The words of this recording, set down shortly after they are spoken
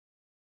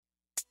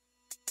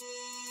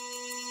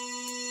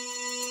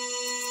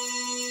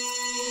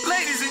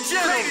Ladies and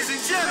gentlemen,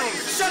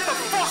 shut the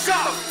fuck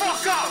up.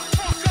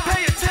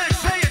 Pay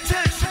attention.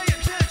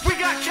 We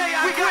got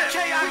K.I.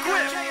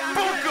 Grip,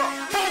 Booka,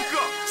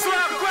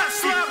 Slam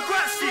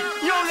Gretzky,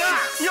 Young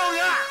Ox,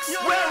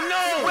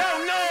 Welnown.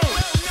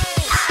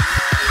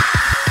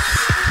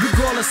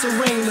 Regardless of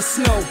rain or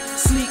snow,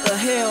 sleet or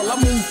hail, I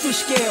move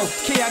fish scale.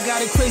 I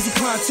got a crazy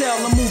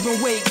clientele, I'm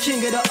moving weight,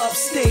 king of the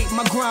upstate,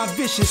 my grind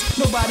vicious.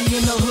 Nobody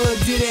in the hood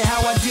did it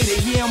how I did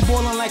it. Yeah, I'm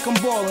ballin' like I'm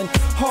ballin',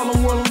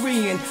 Harlem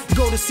whirling.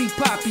 Go to see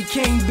Poppy,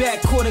 came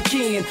back, caught a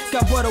king.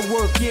 Got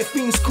butterwork, yeah,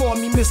 fiends call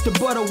me Mr.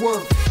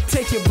 Butterworth.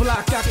 Take your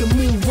block, I can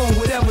move on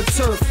whatever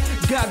turf.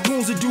 Got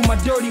goons to do my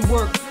dirty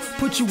work.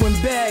 Put you in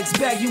bags,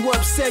 bag you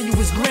up, sell you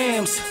as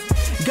grams.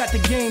 Got the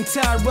game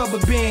tied rubber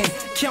band.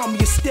 Count me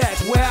a stack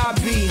where I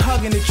be,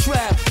 hugging the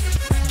trap.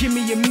 Give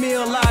me a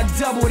meal, I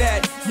double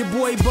that. Your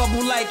boy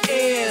bubble like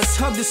airs.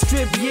 Hug the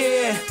strip,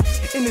 yeah.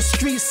 In the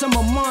streets, I'm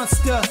a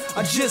monster.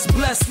 I just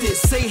blessed it.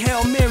 Say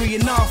Hail Mary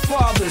and our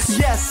fathers.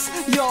 Yes,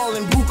 y'all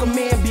and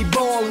Bookaman be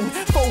ballin'.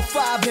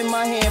 4-5 in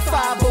my hand,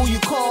 5-0 you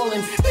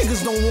callin'.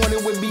 Niggas don't want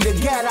it with me, the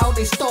gat out,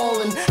 they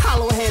stallin'.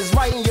 Hollow heads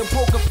right in your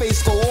poker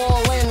face, go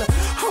all in.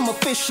 I'm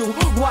official,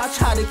 watch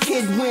how the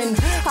kid win.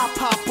 I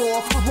pop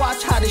off,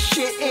 watch how the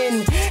shit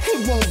end.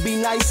 It won't be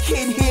nice,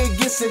 kid here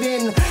gets it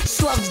in.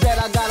 Slugs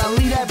that I gotta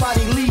leave that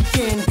body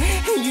leaking.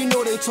 And you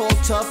know they talk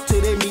tough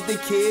till they meet the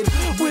kid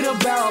with a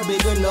barrel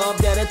big enough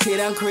that'll tear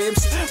down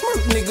cribs.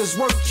 Murk niggas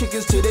work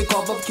chickens till they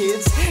cough up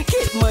kids.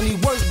 Get money,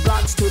 work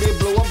blocks till they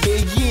blow up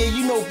big. Yeah,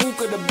 you know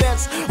Booka the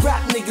best.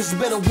 Rap niggas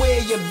better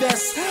wear your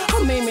vest.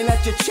 I'm aiming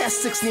at your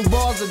chest, 16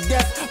 bars of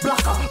death.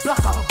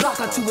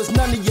 Blocker till it's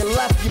none of your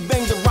left. You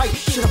bang the right,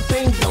 should've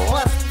banged the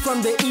left.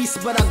 From the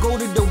east, but I go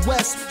to the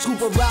west.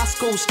 Scoop of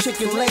Roscoe's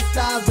chicken, leg,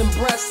 thighs, and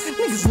breasts.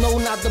 Niggas know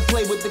not to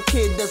play with the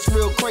kid that's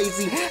real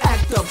crazy.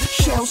 Act up,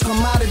 shells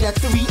come out of that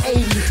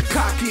 380.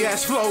 Cocky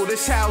ass flow,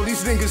 that's how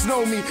these niggas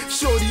know me.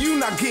 Shorty, you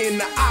not getting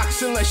the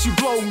ox unless you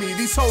blow me.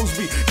 These hoes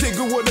be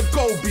digging with a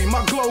gold be.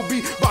 My glow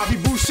be Bobby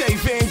Boucher,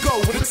 Van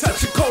Gogh with a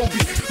touch of Kobe.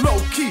 Low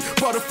key,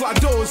 butterfly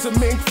doors and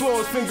mink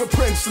floors.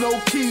 Fingerprints, no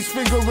keys,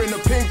 finger in a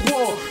pink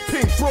wall.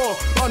 Pink bra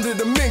under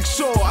the mink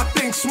shore. I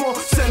think small,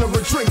 send her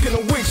a drink and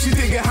a wink. She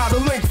digging how to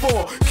link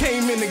for.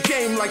 Came in the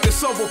game like a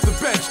sub off the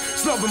bench.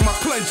 Snubbing my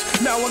clench,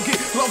 now I get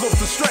love off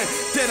the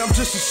strength. Then I'm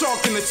just a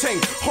shark in the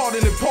tank, harder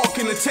than park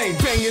in the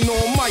tank. Banging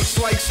on mics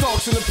like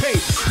stalks in the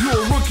paint. You a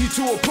rookie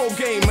to a pro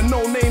game, a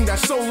no name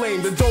that's so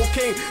lame. The dope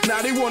came,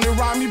 now they wanna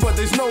rhyme me but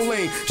there's no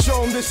lane.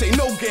 Show them this ain't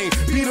no game,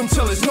 beat them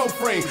till it's no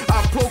frame.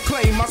 I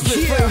proclaim, I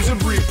spit flames and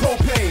breathe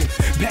propane.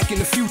 Back in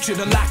the future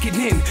to lock it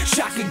in.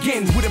 Shock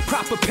again with a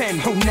proper pen.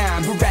 Oh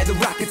 9, but rather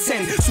rock a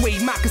 10.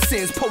 Suede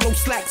moccasins, polo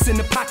slacks in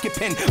the pocket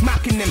pen.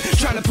 Mocking them,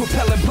 trying to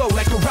propel and blow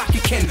like a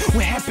rocket can.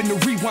 What happened to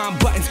rewind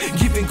buttons?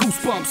 Giving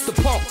goosebumps, the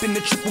pump and the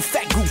triple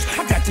fat goose.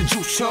 I got the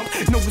juice chump,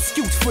 no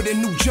excuse for the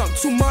new junk.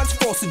 2 months,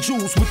 force of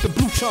jewels with the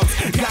blue chunks.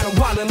 Got them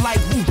wildin' like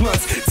Woo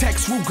Blunts.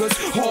 Tex Rugers,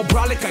 all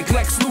brolic like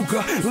Lex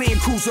Luger. Land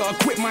Cruiser,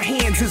 equip my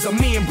hands as a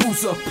man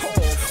bruiser.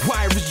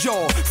 Wire is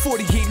jaw,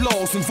 48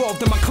 laws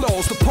involved in my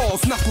claws. The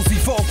paws, knuckles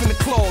evolve in the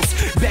claws.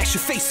 Bash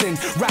your face in,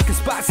 rockin'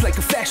 spots like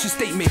a fashion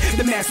statement.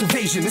 The mass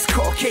invasion is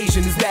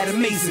Caucasian, is that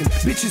amazing?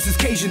 Bitches is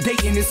Cajun,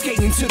 dating and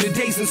skating to the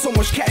days and so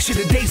much cash in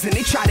the days and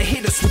they try to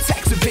hit us with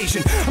tax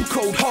evasion. I'm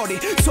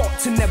cold-hearted, taught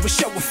to never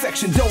show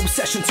affection. Though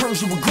obsession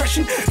turns to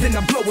aggression, then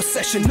I blow a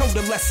session. Know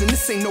the lesson,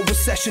 this ain't no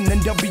recession.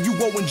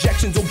 NWO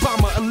injections,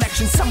 Obama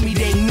elections. Tell me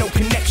they ain't no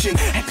connection.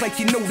 Act like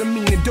you know the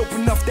meaning, dope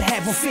enough to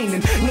have them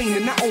fiending.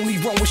 Leaning, I only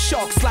run with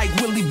sharks like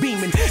Willie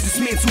Beeman.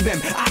 Dismantle them,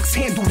 ox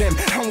handle them.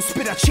 I don't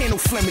spit out channel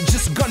flamming,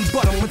 just gun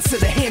butt on to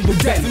the handle.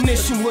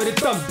 Definition where the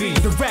thug be,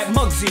 the rap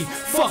Muggsy,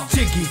 fuck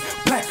Jiggy.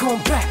 Black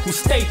on black, we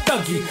stay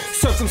thuggy.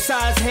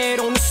 Circumcised head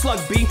on the slug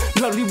bee.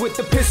 Lovely with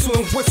the pistol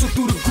and whistle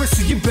through the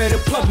gristle. You better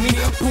plug me.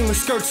 Pulling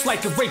skirts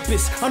like a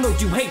rapist. I know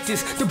you hate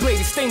this. The blade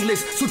is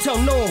stainless, so tell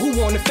no one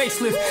who on the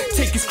facelift.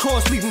 Take his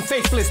cross, leave him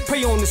faithless.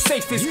 Pray on the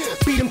safest.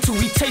 Beat him till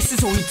he tastes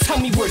it, only tell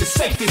me where the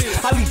safe is.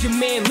 I leave your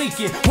man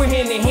leaking. We're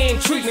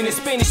hand-to-hand treatment. In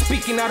Spanish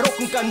speaking, I don't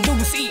think I do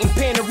this eating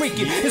Puerto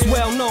Rican. It's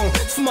well known.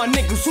 It's for my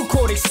niggas who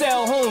call they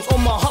sell homes. All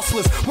my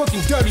hustlers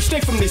working dirty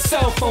straight from their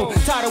cell phone.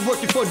 Tired of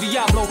working for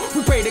Diablo.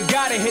 We pray to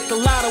God and hit the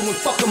lotto and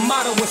fuck a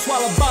motto and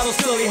swallow bottles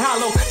till they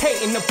hollow.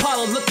 Hating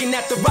Apollo, looking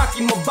at the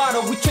Rocky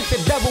Movado. We trick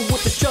the devil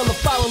with the trail of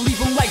follow, leave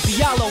him like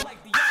Diallo.